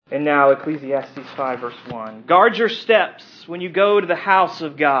And now Ecclesiastes 5 verse 1. Guard your steps when you go to the house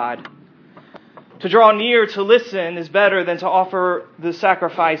of God. To draw near to listen is better than to offer the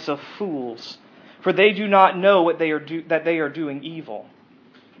sacrifice of fools, for they do not know what that they are doing evil.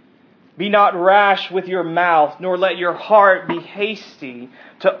 Be not rash with your mouth, nor let your heart be hasty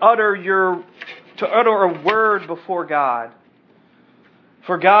to utter a word before God.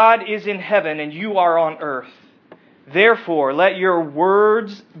 For God is in heaven and you are on earth. Therefore, let your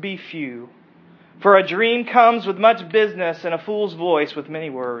words be few. For a dream comes with much business, and a fool's voice with many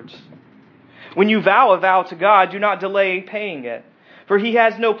words. When you vow a vow to God, do not delay paying it, for He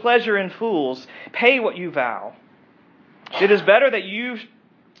has no pleasure in fools. Pay what you vow. It is better that you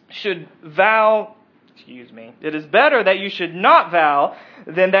should vow. It is better that you should not vow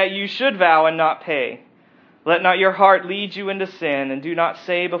than that you should vow and not pay. Let not your heart lead you into sin, and do not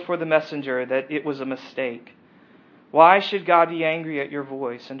say before the messenger that it was a mistake. Why should God be angry at your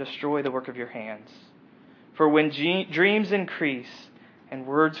voice and destroy the work of your hands? For when dreams increase and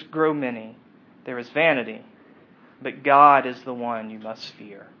words grow many, there is vanity, but God is the one you must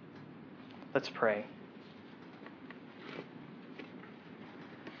fear. Let's pray.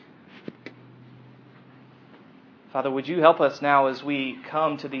 Father, would you help us now as we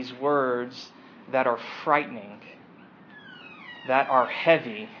come to these words that are frightening, that are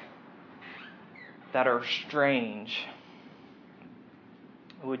heavy, that are strange.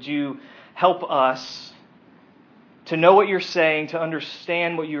 Would you help us to know what you're saying, to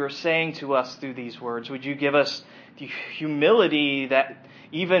understand what you are saying to us through these words? Would you give us the humility that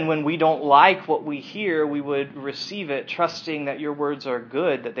even when we don't like what we hear, we would receive it, trusting that your words are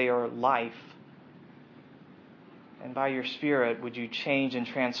good, that they are life? And by your Spirit, would you change and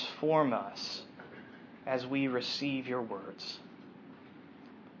transform us as we receive your words?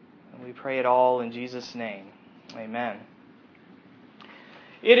 And we pray it all in Jesus' name. Amen.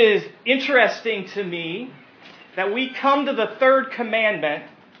 It is interesting to me that we come to the third commandment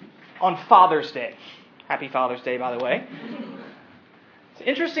on Father's Day. Happy Father's Day, by the way. It's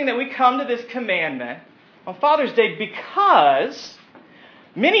interesting that we come to this commandment on Father's Day because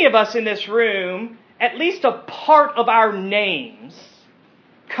many of us in this room, at least a part of our names,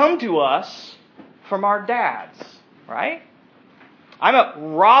 come to us from our dads, right? I'm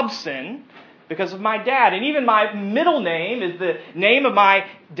a Robson because of my dad. And even my middle name is the name of my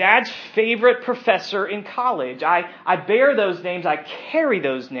dad's favorite professor in college. I bear those names, I carry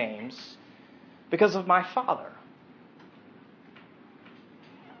those names because of my father.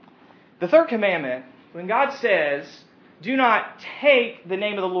 The third commandment, when God says, do not take the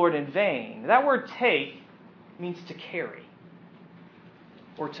name of the Lord in vain, that word take means to carry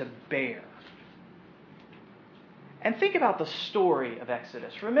or to bear. And think about the story of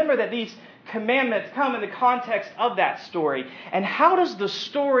Exodus. Remember that these commandments come in the context of that story. And how does the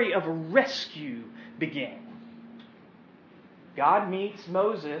story of rescue begin? God meets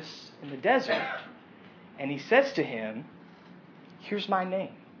Moses in the desert, and he says to him, here's my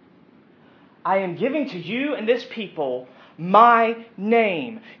name. I am giving to you and this people my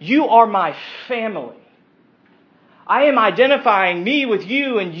name. You are my family. I am identifying me with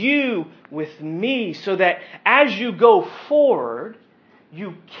you and you with me so that as you go forward,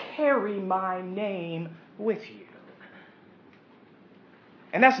 you carry my name with you.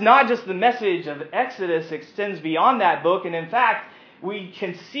 And that's not just the message of Exodus, extends beyond that book. And in fact, we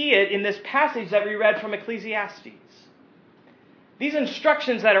can see it in this passage that we read from Ecclesiastes. These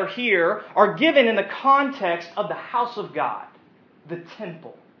instructions that are here are given in the context of the house of God, the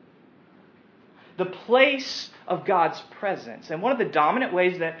temple, the place of God's presence. And one of the dominant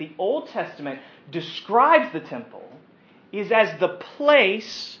ways that the Old Testament describes the temple is as the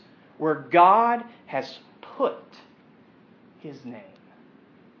place where God has put His name.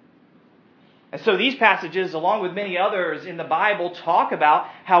 And so these passages, along with many others in the Bible, talk about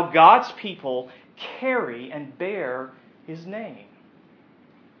how God's people carry and bear His name,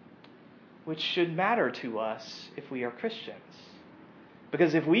 which should matter to us if we are Christians.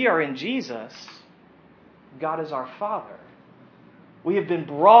 Because if we are in Jesus, God is our Father. We have been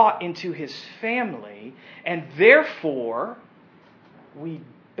brought into His family, and therefore we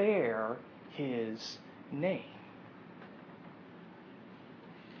bear His name.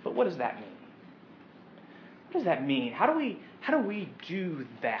 But what does that mean? What does that mean? How do we do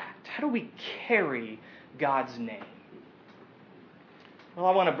that? How do we carry God's name? Well,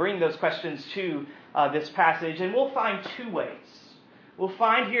 I want to bring those questions to this passage, and we'll find two ways. We'll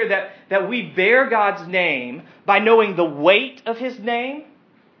find here that we bear God's name by knowing the weight of His name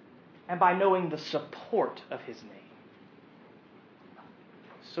and by knowing the support of His name.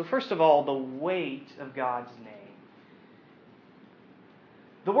 So first of all, the weight of God's name.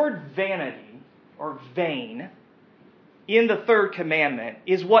 The word vanity, or vain, in the third commandment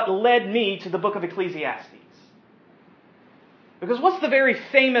is what led me to the book of Ecclesiastes. Because what's the very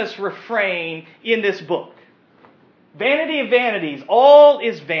famous refrain in this book? Vanity of vanities, all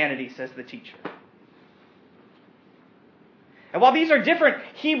is vanity, says the teacher. And while these are different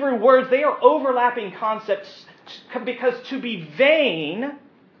Hebrew words, they are overlapping concepts because to be vain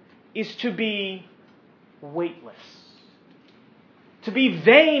is to be weightless. To be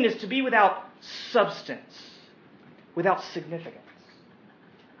vain is to be without substance, without significance.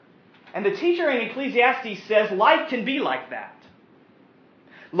 And the teacher in Ecclesiastes says life can be like that.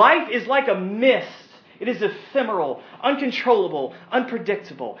 Life is like a mist. It is ephemeral, uncontrollable,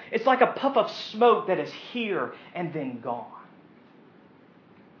 unpredictable. It's like a puff of smoke that is here and then gone.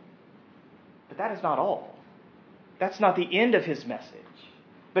 But that is not all. That's not the end of his message.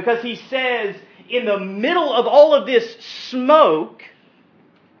 Because he says, in the middle of all of this smoke,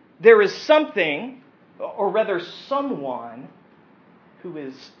 there is something, or rather someone, who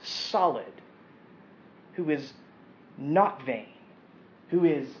is solid, who is not vain, who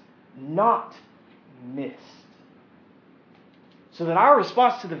is not mist. So that our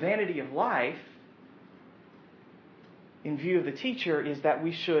response to the vanity of life, in view of the teacher, is that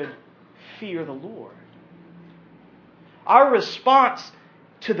we should fear the Lord. Our response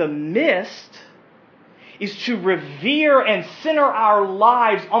to the mist is to revere and center our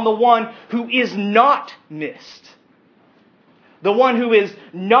lives on the one who is not mist. The one who is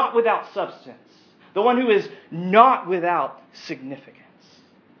not without substance. The one who is not without significance.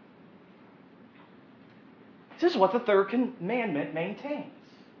 This is what the third commandment maintains.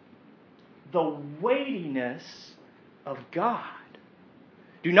 The weightiness of God.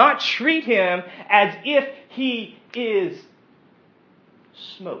 Do not treat him as if he is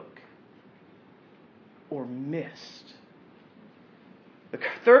smoke or mist. The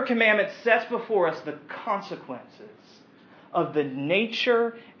third commandment sets before us the consequences of the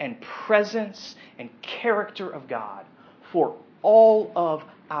nature and presence and character of God for all of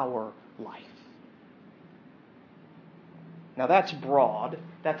our life. Now that's broad,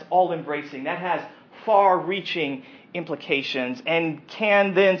 that's all-embracing, that has far-reaching implications and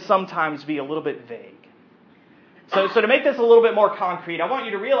can then sometimes be a little bit vague. So to make this a little bit more concrete, I want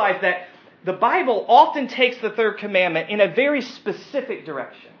you to realize that the Bible often takes the third commandment in a very specific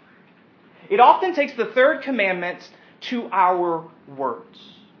direction. It often takes the third commandment to our words,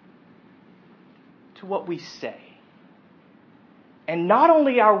 to what we say. And not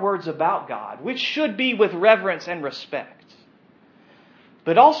only our words about God, which should be with reverence and respect,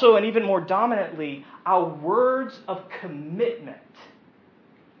 but also, and even more dominantly, our words of commitment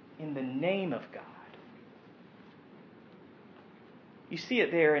in the name of God. You see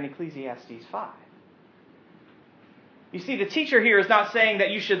it there in Ecclesiastes 5. You see, the teacher here is not saying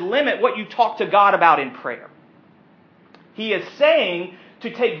that you should limit what you talk to God about in prayer. He is saying to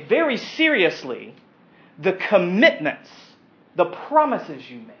take very seriously the commitments, the promises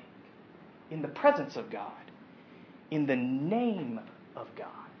you make in the presence of God, in the name of God.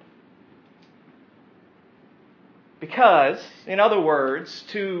 Because, in other words,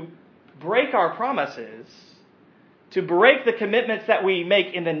 to break our promises, to break the commitments that we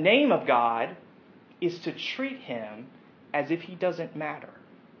make in the name of God, is to treat him as if he doesn't matter.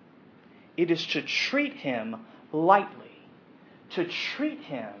 It is to treat him lightly, to treat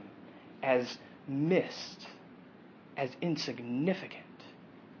him as mist, as insignificant.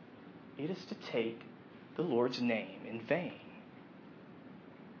 It is to take the Lord's name in vain.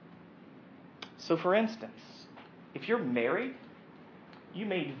 So, for instance, if you're married, you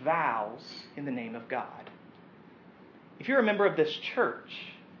made vows in the name of God. If you're a member of this church,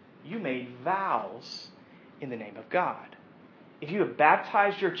 you made vows in the name of God. If you have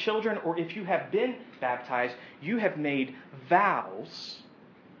baptized your children, or if you have been baptized, you have made vows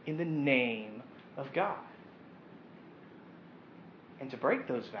in the name of God. And to break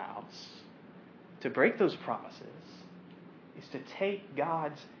those vows, to break those promises, is to take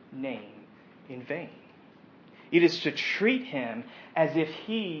God's name in vain. It is to treat him as if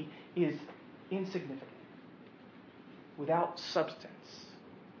he is insignificant, without substance,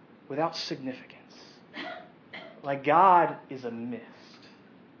 without significance. Like God is a mist.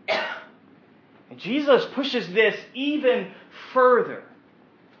 And Jesus pushes this even further.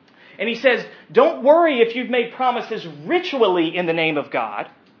 And he says, don't worry if you've made promises ritually in the name of God.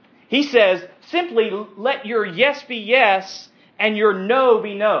 He says, simply let your yes be yes and your no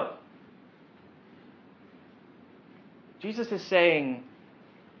be no. Jesus is saying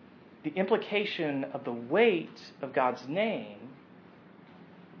the implication of the weight of God's name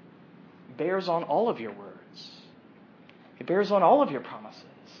bears on all of your words. It bears on all of your promises.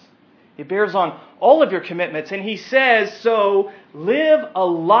 He bears on all of your commitments. And he says, so live a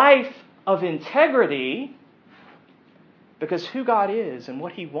life of integrity, because who God is and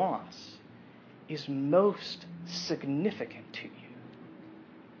what he wants is most significant to you.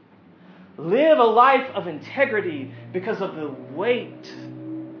 Live a life of integrity because of the weight,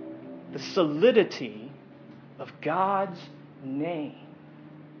 the solidity of God's name.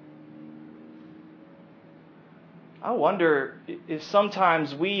 I wonder if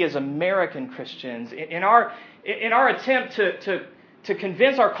sometimes we as American Christians, in our attempt to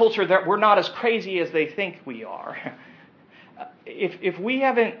convince our culture that we're not as crazy as they think we are, if we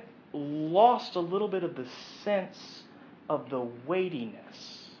haven't lost a little bit of the sense of the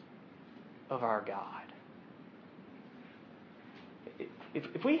weightiness of our God.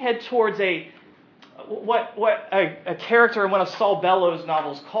 If we head towards what a character in one of Saul Bellows'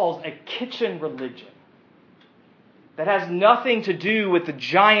 novels calls a kitchen religion, that has nothing to do with the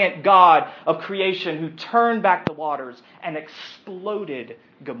giant God of creation who turned back the waters and exploded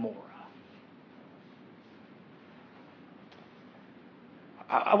Gomorrah.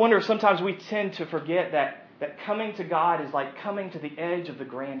 I wonder if sometimes we tend to forget that coming to God is like coming to the edge of the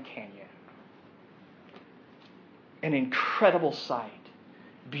Grand Canyon. An incredible sight,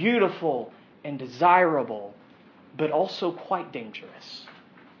 beautiful and desirable, but also quite dangerous.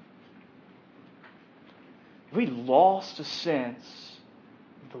 We lost a sense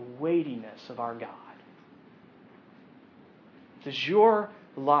of the weightiness of our God. Does your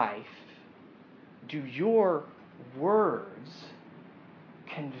life, do your words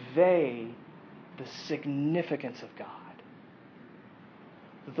convey the significance of God?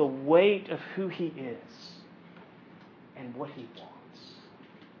 The weight of who he is and what he wants.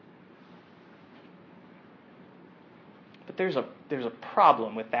 But there's a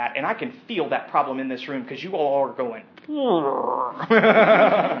problem with that, and I can feel that problem in this room because you all are going,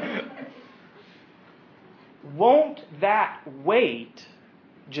 won't that weight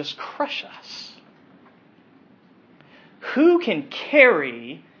just crush us? Who can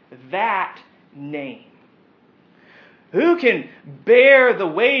carry that name? Who can bear the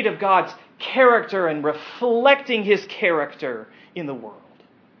weight of God's character and reflecting his character in the world?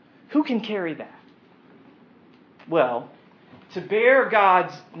 Who can carry that? Well, to bear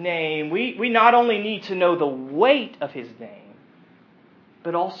God's name, we not only need to know the weight of his name,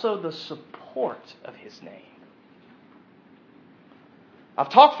 but also the support of his name. I've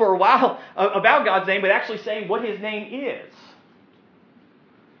talked for a while about God's name, but actually saying what his name is.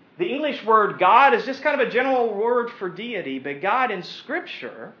 The English word God is just kind of a general word for deity, but God in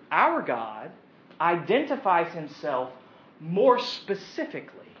Scripture, our God, identifies himself more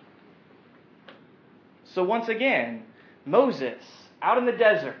specifically. So once again, Moses, out in the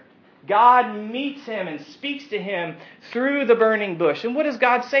desert, God meets him and speaks to him through the burning bush. And what does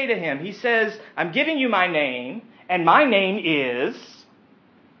God say to him? He says, I'm giving you my name, and my name is,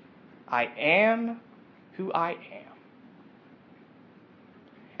 I am who I am.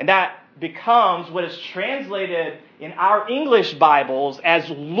 And that becomes what is translated in our English Bibles as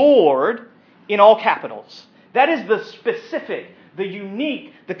Lord in all capitals. That is the specific, the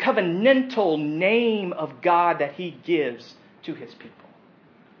unique, the covenantal name of God that he gives to his people.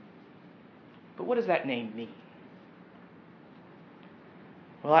 But what does that name mean?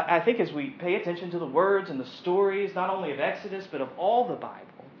 Well, I think as we pay attention to the words and the stories, not only of Exodus, but of all the Bible,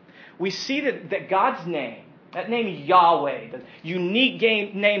 we see that God's name, that name Yahweh, the unique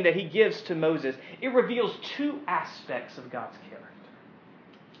name that he gives to Moses, it reveals two aspects of God's character.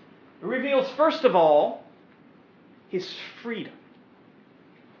 It reveals, first of all, his freedom.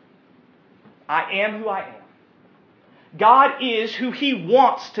 I am who I am. God is who he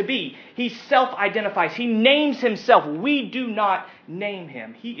wants to be. He self-identifies. He names himself. We do not name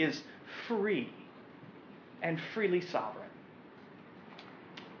him. He is free and freely sovereign.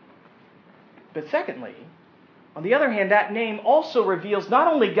 But secondly, on the other hand, that name also reveals not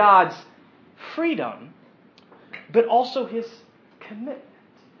only God's freedom, but also his commitment.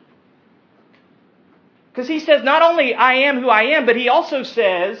 Because he says not only I am who I am, but he also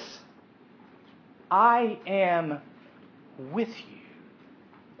says, I am with you.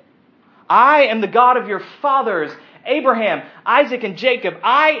 I am the God of your fathers, Abraham, Isaac, and Jacob.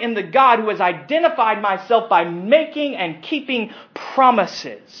 I am the God who has identified myself by making and keeping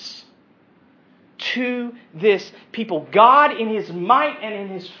promises to this people. God, in his might and in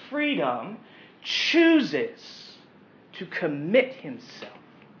his freedom, chooses to commit himself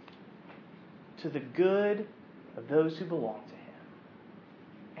to the good of those who belong to him.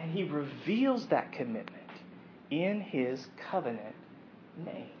 And he reveals that commitment in his covenant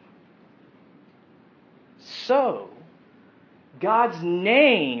name. So, God's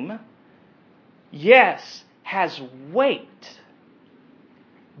name yes, has weight,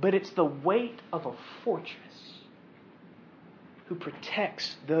 but it's the weight of a fortress who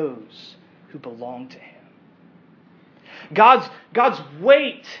protects those who belong to him. God's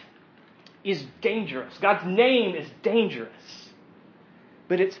weight is dangerous. God's name is dangerous.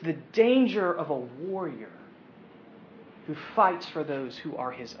 But it's the danger of a warrior who fights for those who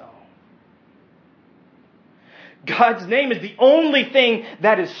are his own. God's name is the only thing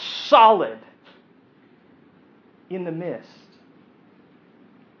that is solid in the mist.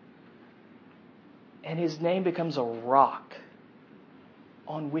 And his name becomes a rock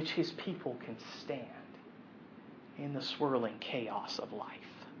on which his people can stand in the swirling chaos of life.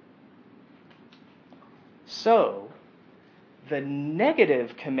 So, the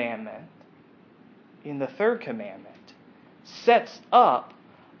negative commandment in the third commandment sets up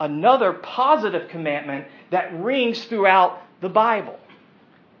another positive commandment that rings throughout the Bible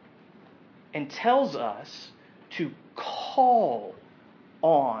and tells us to call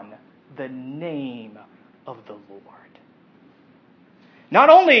on the name of the Lord. Not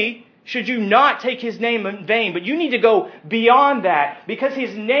only should you not take his name in vain, but you need to go beyond that, because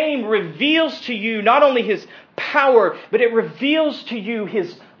his name reveals to you not only his power, but it reveals to you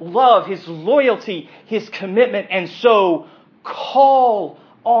his love, his loyalty, his commitment. And so call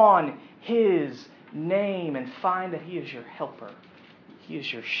on his name and find that he is your helper. He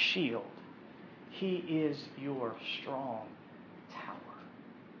is your shield. He is your strong tower.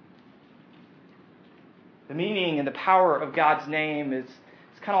 The meaning and the power of God's name is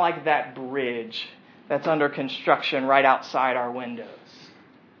kind of like that bridge that's under construction right outside our windows.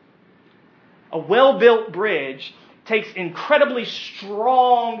 A well-built bridge takes incredibly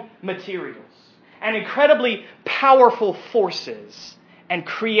strong materials and incredibly powerful forces and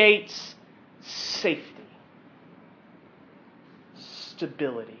creates safety,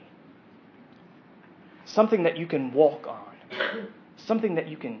 stability, something that you can walk on, something that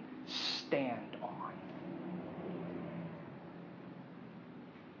you can stand on.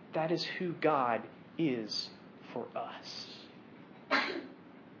 That is who God is for us.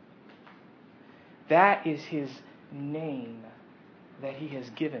 That is his name that he has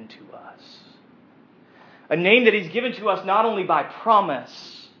given to us. A name that he's given to us not only by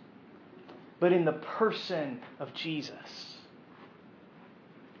promise, but in the person of Jesus.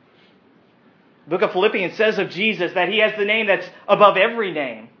 The book of Philippians says of Jesus that he has the name that's above every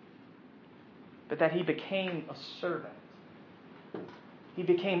name, but that he became a servant. He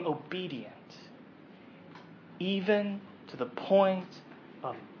became obedient, even to the point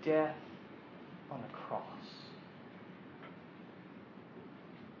of death on the cross.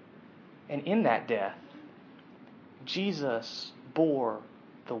 And in that death, Jesus bore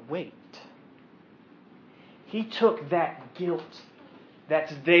the weight. He took that guilt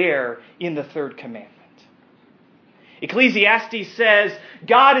that's there in the third commandment. Ecclesiastes says,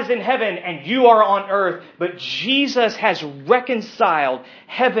 God is in heaven and you are on earth, but Jesus has reconciled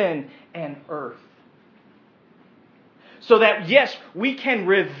heaven and earth. So that, yes, we can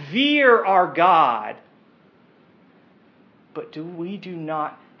revere our God, but we do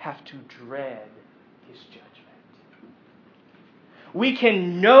not have to dread his judgment. We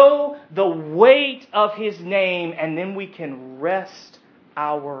can know the weight of his name, and then we can rest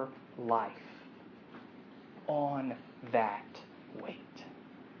our life on that weight.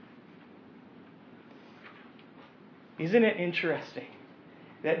 Isn't it interesting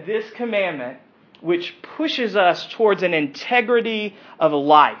that this commandment, which pushes us towards an integrity of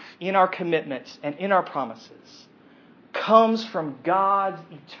life in our commitments and in our promises, comes from God's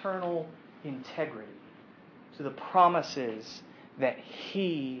eternal integrity to the promises that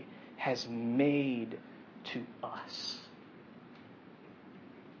he has made to us.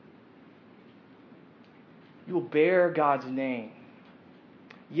 You will bear God's name.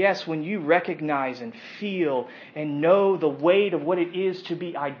 Yes, when you recognize and feel and know the weight of what it is to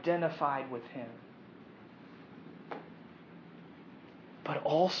be identified with him. But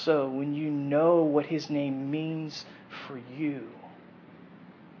also when you know what his name means for you.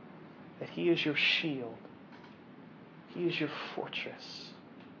 That he is your shield. He is your fortress.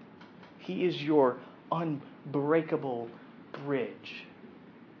 He is your unbreakable bridge.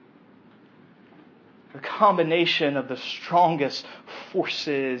 The combination of the strongest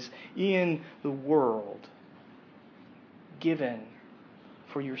forces in the world given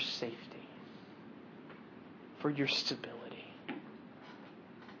for your safety, for your stability.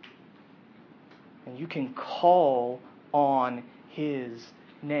 And you can call on his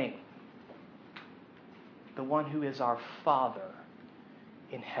name, the one who is our Father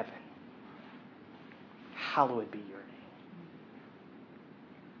in heaven. Hallowed be your name.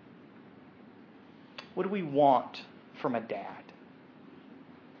 What do we want from a dad?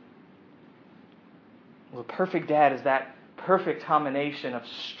 Well, a perfect dad is that perfect combination of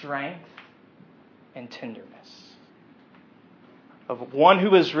strength and tenderness. Of one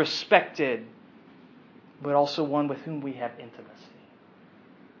who is respected, but also one with whom we have intimacy.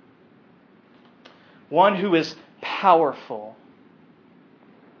 One who is powerful,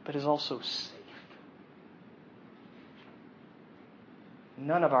 but is also safe.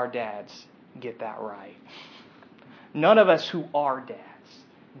 None of our dads get that right. None of us who are dads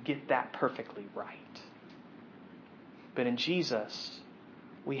get that perfectly right. But in Jesus,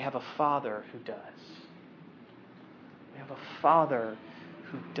 we have a Father who does. We have a Father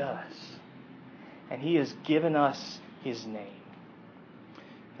who does. And He has given us His name.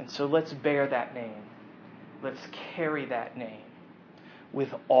 And so let's bear that name. Let's carry that name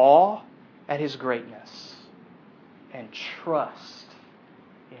with awe at His greatness and trust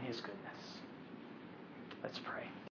in His goodness. Let's pray.